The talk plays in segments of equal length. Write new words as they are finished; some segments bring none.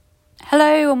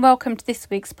Hello and welcome to this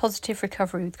week's Positive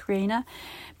Recovery with Karina,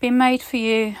 being made for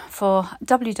you for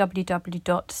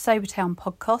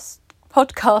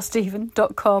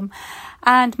www.sobertownpodcast.com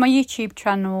and my YouTube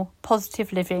channel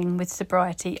Positive Living with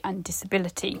Sobriety and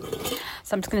Disability.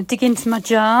 So I'm just going to dig into my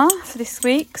jar for this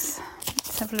week's.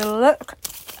 Let's have a little look.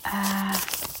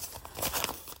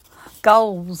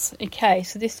 Goals. Okay,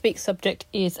 so this week's subject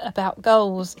is about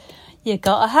goals. You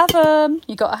gotta have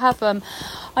them.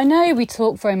 I know we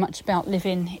talk very much about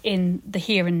living in the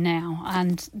here and now,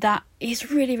 and that is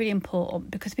really, really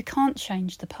important because we can't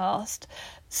change the past.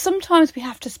 Sometimes we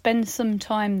have to spend some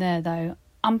time there, though,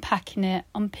 unpacking it,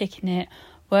 unpicking it,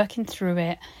 working through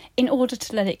it in order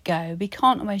to let it go. We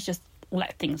can't always just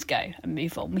let things go and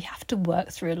move on. We have to work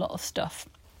through a lot of stuff.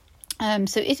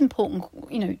 So it is important,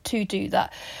 to do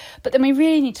that. But then we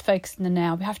really need to focus in the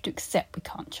now. We have to accept we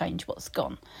can't change what's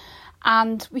gone.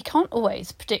 And we can't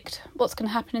always predict what's going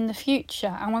to happen in the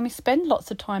future. And when we spend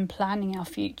lots of time planning our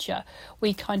future,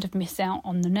 we kind of miss out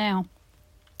on the now.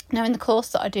 Now, in the course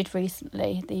that I did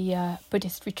recently, the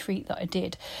Buddhist retreat that I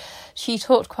did, she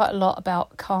talked quite a lot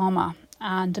about karma.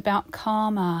 And about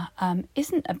karma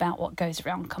isn't about what goes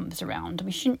around comes around. We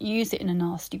shouldn't use it in a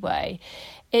nasty way.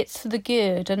 It's for the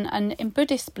good. And in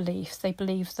Buddhist beliefs, they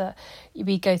believe that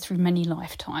we go through many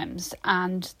lifetimes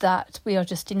and that we are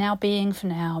just in our being for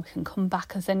now. We can come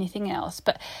back as anything else.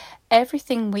 But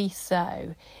everything we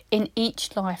sow in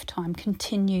each lifetime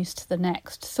continues to the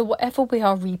next. So whatever we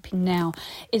are reaping now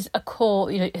is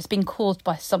has been caused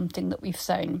by something that we've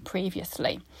sown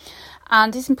previously.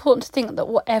 And it's important to think that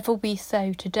whatever we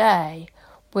sow today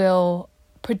will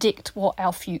predict what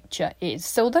our future is.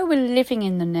 So although we're living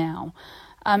in the now,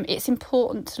 it's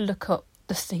important to look at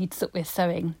the seeds that we're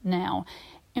sowing now,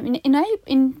 to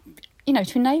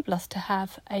enable us to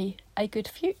have a good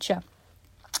future.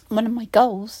 One of my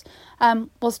goals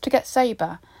was to get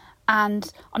sober,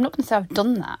 and I'm not going to say I've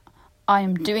done that. I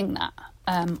am doing that.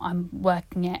 I'm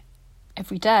working it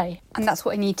every day, and that's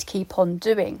what I need to keep on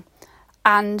doing.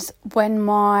 And when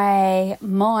my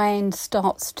mind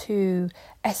starts to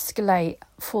escalate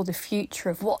for the future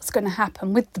of what's going to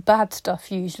happen with the bad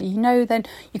stuff, usually, then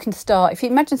you can start. If you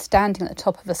imagine standing at the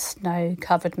top of a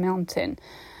snow-covered mountain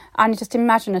and you just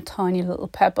imagine a tiny little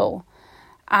pebble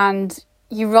and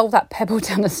you roll that pebble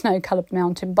down a snow-covered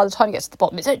mountain, by the time you get to the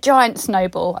bottom, it's a giant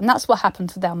snowball. And that's what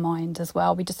happens with our mind as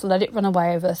well. We just let it run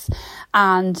away with us.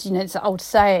 And, it's an old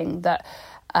saying that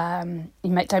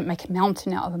don't make a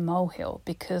mountain out of a molehill,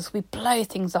 because we blow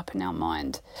things up in our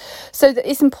mind. So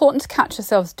it's important to catch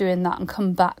ourselves doing that and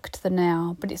come back to the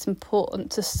now, but it's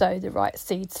important to sow the right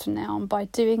seeds for now, and by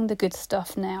doing the good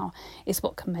stuff now is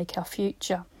what can make our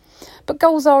future. But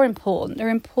goals are important. They're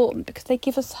important because they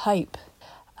give us hope.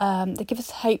 They give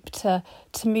us hope to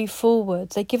move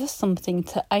forward. They give us something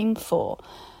to aim for.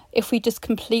 If we just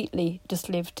completely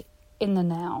lived in the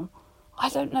now, I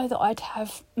don't know that I'd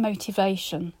have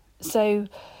motivation. So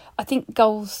I think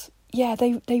goals,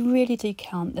 they really do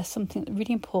count. There's something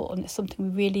really important. It's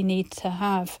something we really need to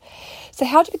have. So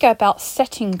how do we go about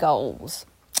setting goals?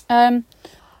 I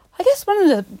guess one of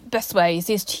the best ways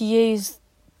is to use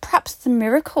perhaps the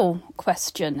miracle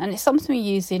question. And it's something we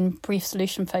use in brief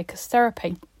solution focused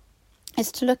therapy.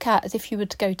 It's to look at as if you were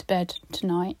to go to bed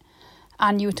tonight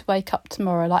and you were to wake up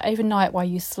tomorrow, like overnight while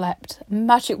you slept, a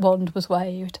magic wand was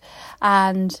waved,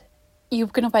 and you're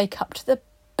going to wake up to the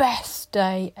best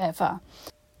day ever.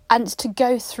 And to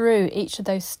go through each of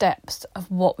those steps of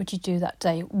what would you do that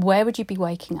day? Where would you be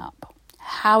waking up?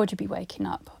 How would you be waking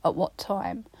up? At what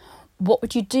time? What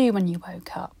would you do when you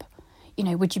woke up?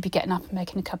 Would you be getting up and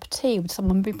making a cup of tea? Would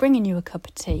someone be bringing you a cup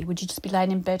of tea? Would you just be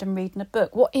laying in bed and reading a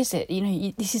book? What is it?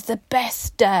 This is the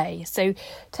best day. So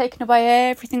taking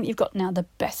away everything that you've got now, the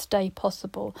best day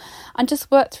possible. And just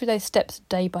work through those steps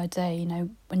day by day.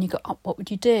 When you got up, what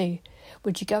would you do?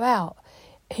 Would you go out?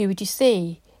 Who would you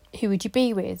see? Who would you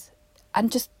be with?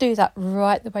 And just do that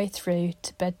right the way through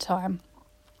to bedtime.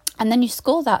 And then you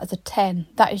score that as a 10.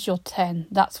 That is your 10.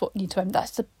 That's what you need to aim.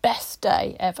 That's the best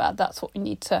day ever. That's what we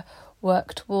need to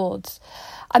work towards.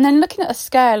 And then looking at a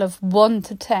scale of 1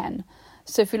 to 10.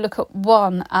 So if you look at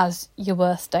 1 as your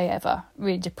worst day ever,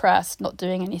 really depressed, not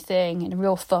doing anything, in a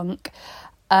real funk,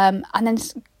 and then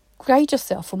grade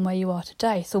yourself from where you are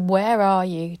today. So where are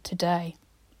you today?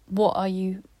 What are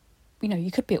you? You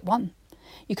could be at 1.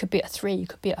 You could be at 3, you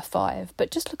could be at a 5,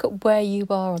 but just look at where you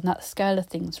are on that scale of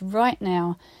things right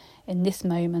now, in this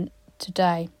moment,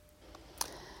 today.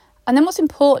 And then what's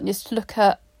important is to look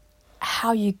at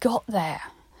how you got there.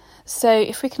 So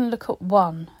if we can look at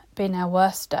 1 being our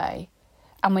worst day,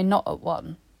 and we're not at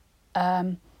 1,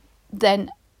 and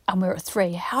we're at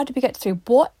 3, how did we get to 3?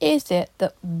 What is it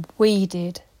that we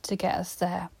did to get us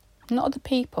there. Not other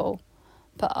people,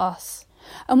 but us.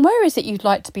 And where is it you'd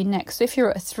like to be next? So if you're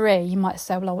at a 3, you might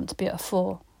say, well, I want to be at a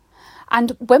 4.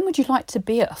 And when would you like to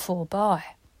be at a 4 by?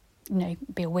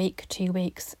 Be a week, 2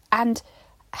 weeks. And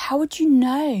how would you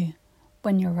know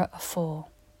when you're at a 4?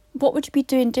 What would you be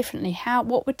doing differently?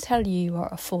 What would tell you you're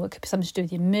at a 4? It could be something to do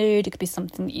with your mood. It could be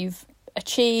something that you've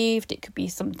achieved. It could be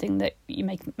something that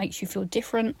makes you feel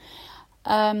different.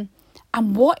 And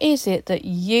what is it that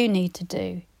you need to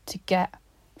do to get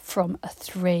from a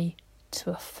 3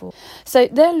 to a 4? So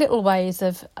there are little ways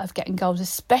of getting goals,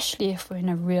 especially if we're in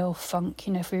a real funk,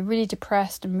 if we're really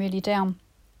depressed and really down.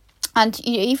 And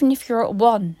even if you're at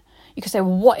 1, you can say,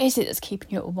 well, what is it that's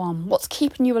keeping you at 1? What's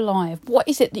keeping you alive? What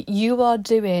is it that you are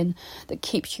doing that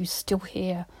keeps you still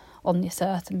here on this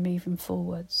earth and moving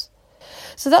forwards?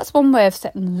 So that's one way of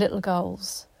setting little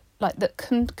goals, that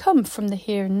can come from the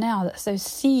here and now. That's those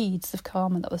seeds of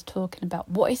karma that I was talking about.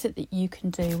 What is it that you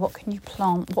can do? What can you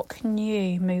plant? What can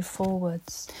you move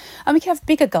forwards? And we can have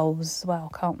bigger goals as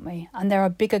well, can't we? And there are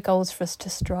bigger goals for us to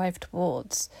strive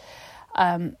towards.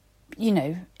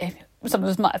 If some of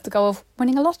us might have the goal of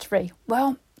winning a lottery.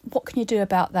 Well, what can you do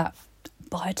about that?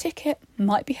 Buy a ticket.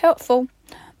 Might be helpful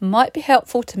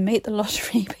to meet the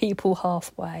lottery people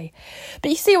halfway. But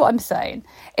you see what I'm saying?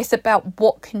 It's about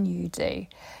what can you do.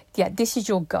 Yeah, this is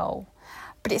your goal.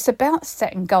 But it's about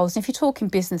setting goals. And if you're talking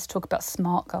business, talk about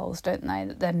SMART goals, don't they?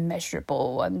 That they're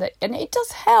measurable and it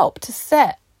does help to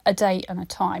set a date and a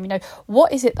time.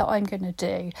 What is it that I'm going to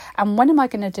do? And when am I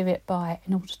going to do it by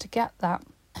in order to get that?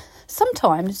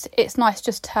 Sometimes it's nice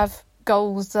just to have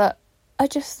goals that are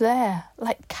just there,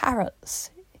 like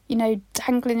carrots,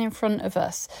 dangling in front of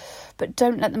us. But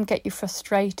don't let them get you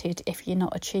frustrated if you're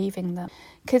not achieving them.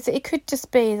 Because it could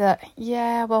just be that,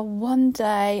 one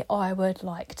day I would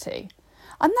like to.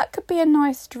 And that could be a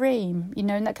nice dream,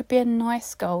 and that could be a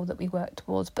nice goal that we work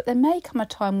towards. But there may come a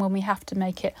time when we have to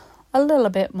make it a little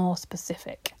bit more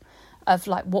specific of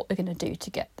what we're going to do to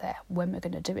get there, when we're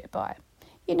going to do it by.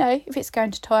 If it's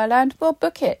going to Thailand, well,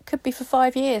 book it. Could be for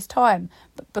 5 years' time,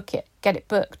 but book it, get it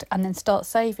booked, and then start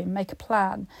saving, make a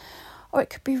plan. Or it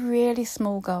could be really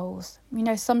small goals.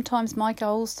 Sometimes my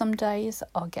goals some days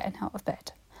are getting out of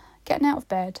bed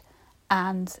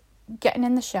and getting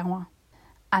in the shower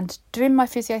and doing my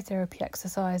physiotherapy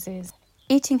exercises,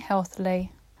 eating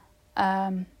healthily,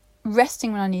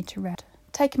 resting when I need to rest,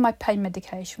 taking my pain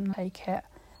medication when I take it.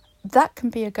 That can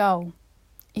be a goal.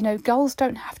 Goals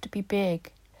don't have to be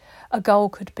big. A goal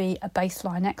could be a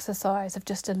baseline exercise of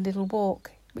just a little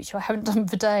walk, which I haven't done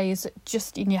for days.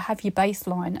 Just, have your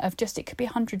baseline of it could be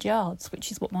 100 yards,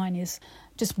 which is what mine is.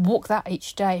 Just walk that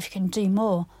each day. If you can do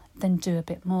more, then do a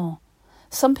bit more.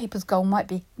 Some people's goal might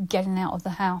be getting out of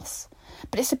the house.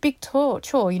 But it's a big chore,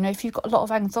 if you've got a lot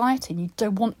of anxiety and you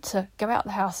don't want to go out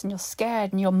the house and you're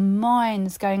scared and your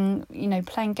mind's going,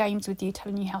 playing games with you,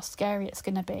 telling you how scary it's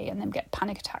going to be, and then get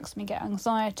panic attacks and we get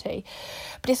anxiety.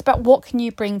 But it's about what can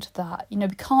you bring to that. We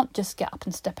can't just get up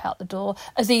and step out the door,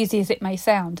 as easy as it may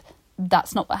sound.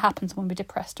 That's not what happens when we're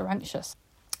depressed or anxious.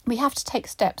 We have to take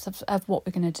steps of what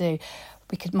we're going to do.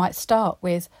 Might start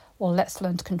with, let's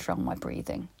learn to control my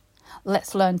breathing.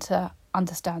 Let's learn to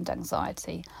understand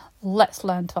anxiety. Let's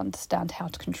learn to understand how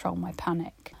to control my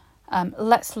panic.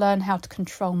 Let's learn how to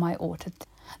control my auto.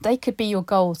 They could be your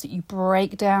goals that you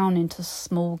break down into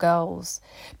small goals.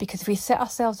 Because if we set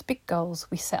ourselves big goals,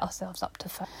 we set ourselves up to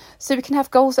fail. So we can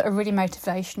have goals that are really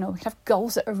motivational. We can have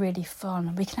goals that are really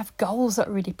fun. We can have goals that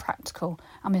are really practical.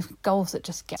 And we have goals that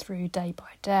just get through day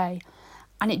by day.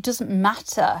 And it doesn't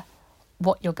matter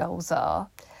what your goals are.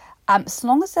 As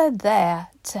long as they're there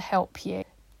to help you.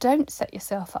 Don't set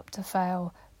yourself up to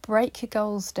fail. Break your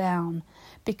goals down,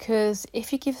 because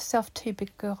if you give yourself too big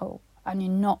a goal and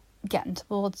you're not getting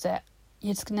towards it,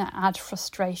 you're just going to add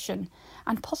frustration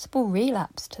and possible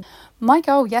relapse to. My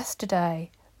goal yesterday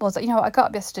was, I got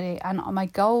up yesterday and my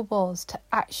goal was to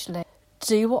actually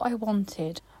do what I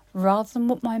wanted rather than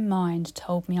what my mind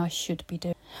told me I should be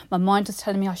doing. My mind was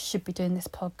telling me I should be doing this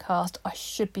podcast, I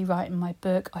should be writing my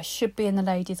book, I should be in the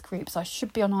ladies groups, I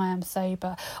should be on I Am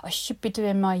Saber, I should be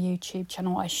doing my YouTube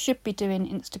channel, I should be doing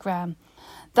Instagram.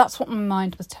 That's what my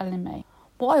mind was telling me.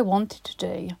 What I wanted to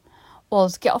do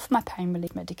was get off my pain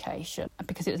relief medication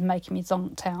because it was making me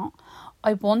zonked out.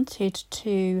 I wanted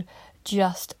to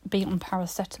just be on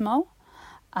paracetamol.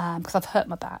 Because I've hurt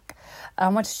my back. I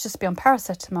wanted to just be on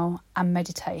paracetamol and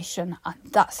meditation, and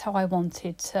that's how I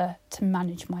wanted to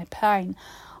manage my pain.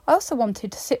 I also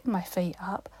wanted to sit with my feet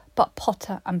up, but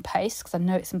potter and pace, because I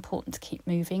know it's important to keep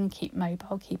moving, keep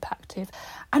mobile, keep active.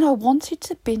 And I wanted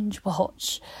to binge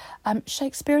watch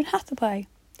Shakespeare and Hathaway,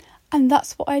 and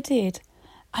that's what I did.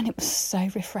 And it was so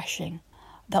refreshing.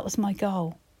 that was my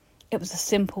goal. It was a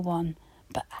simple one,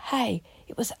 but hey,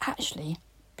 it was actually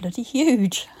bloody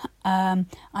huge. And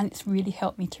it's really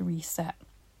helped me to reset.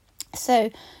 So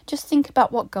just think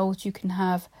about what goals you can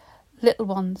have, little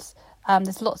ones.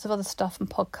 There's lots of other stuff and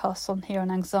podcasts on here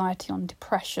on anxiety, on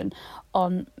depression,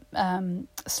 on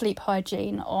sleep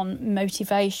hygiene, on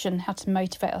motivation, how to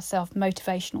motivate ourselves,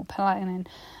 motivational planning,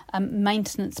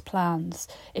 maintenance plans.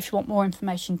 If you want more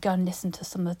information, go and listen to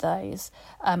some of those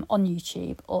on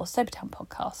YouTube or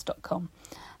sobertownpodcast.com.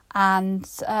 And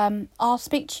I'll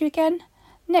speak to you again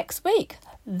next week.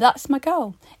 That's my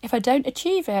goal. If I don't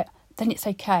achieve it, then it's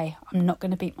okay. I'm not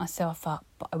going to beat myself up,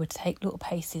 but I would take little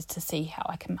paces to see how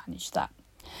I can manage that.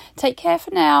 Take care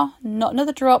for now. Not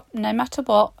another drop, no matter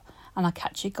what. And I'll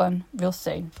catch you again real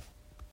soon.